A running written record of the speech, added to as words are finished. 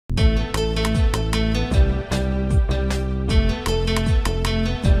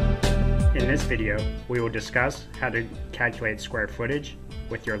video, we will discuss how to calculate square footage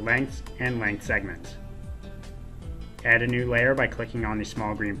with your lengths and length segments. Add a new layer by clicking on the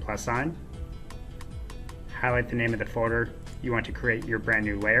small green plus sign. Highlight the name of the folder you want to create your brand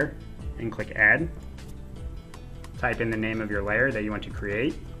new layer and click Add. Type in the name of your layer that you want to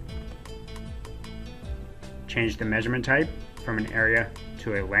create. Change the measurement type from an area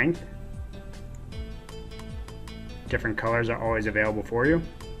to a length. Different colors are always available for you,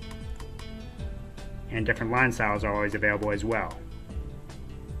 and different line styles are always available as well.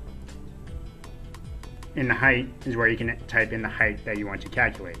 In the height is where you can type in the height that you want to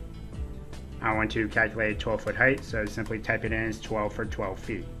calculate. I want to calculate a 12-foot height, so simply type it in as 12 for 12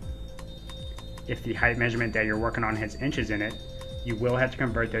 feet. If the height measurement that you're working on has inches in it, you will have to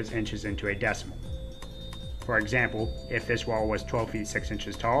convert those inches into a decimal. For example, if this wall was 12 feet 6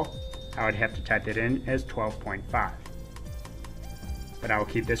 inches tall, I would have to type it in as 12.5. But I will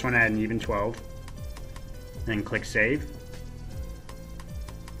keep this one at an even 12, then click Save.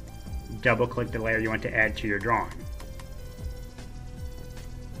 Double click the layer you want to add to your drawing.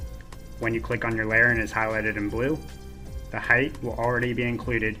 When you click on your layer and it's highlighted in blue, the height will already be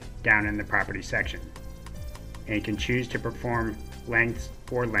included down in the property section, and you can choose to perform lengths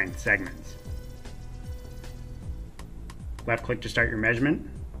or length segments. Left click to start your measurement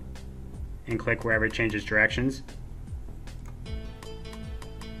and click wherever it changes directions.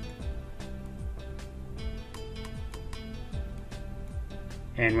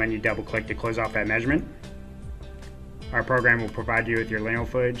 And when you double click to close off that measurement, our program will provide you with your lineal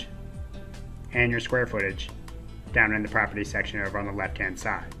footage and your square footage down in the property section over on the left hand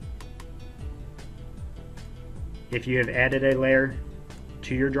side. If you have added a layer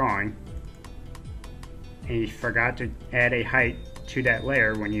to your drawing and you forgot to add a height to that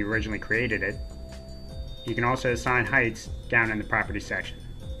layer when you originally created it, you can also assign heights down in the property section.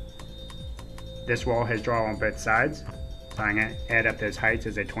 This wall has draw on both sides, so I'm going to add up those heights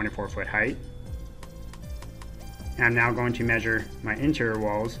as a 24-foot height. And I'm now going to measure my interior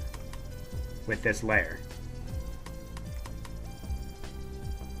walls with this layer.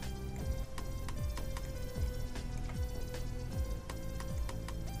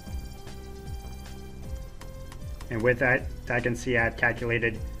 And with that, I can see I've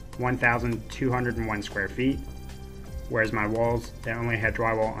calculated 1,201 square feet, whereas my walls that only had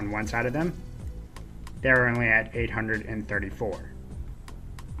drywall on one side of them, they're only at 834.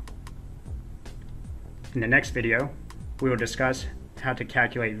 In the next video, we will discuss how to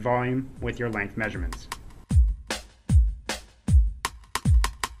calculate volume with your length measurements.